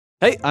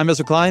Hey, I'm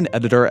Ezra Klein,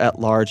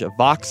 editor-at-large of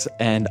Vox,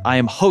 and I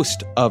am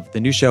host of the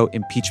new show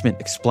Impeachment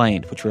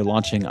Explained, which we're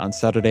launching on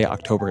Saturday,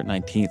 October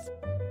 19th.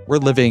 We're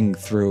living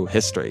through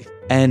history,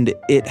 and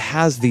it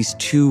has these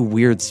two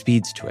weird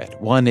speeds to it.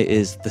 One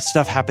is the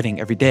stuff happening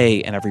every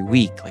day and every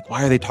week. Like,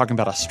 why are they talking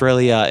about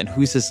Australia, and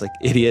who's this,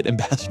 idiot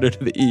ambassador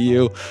to the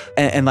EU?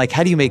 And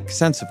how do you make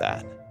sense of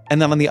that?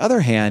 And then on the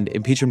other hand,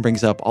 impeachment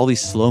brings up all these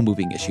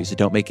slow-moving issues that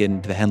don't make it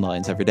into the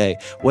headlines every day.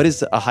 What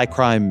is a high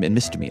crime and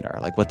misdemeanor?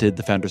 What did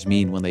the founders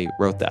mean when they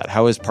wrote that?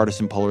 How is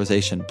partisan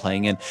polarization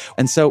playing in?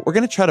 And so we're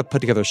going to try to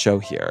put together a show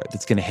here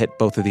that's going to hit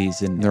both of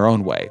these in their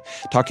own way.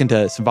 Talking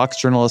to some Vox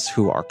journalists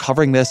who are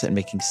covering this and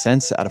making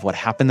sense out of what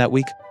happened that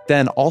week.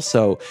 Then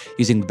also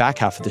using the back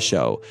half of the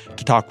show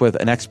to talk with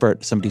an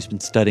expert, somebody who's been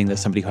studying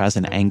this, somebody who has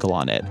an angle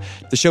on it.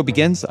 The show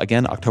begins,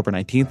 again, October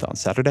 19th on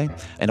Saturday,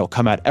 and it'll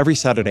come out every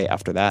Saturday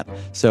after that.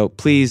 So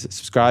please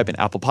subscribe in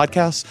Apple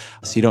Podcasts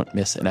so you don't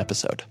miss an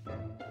episode.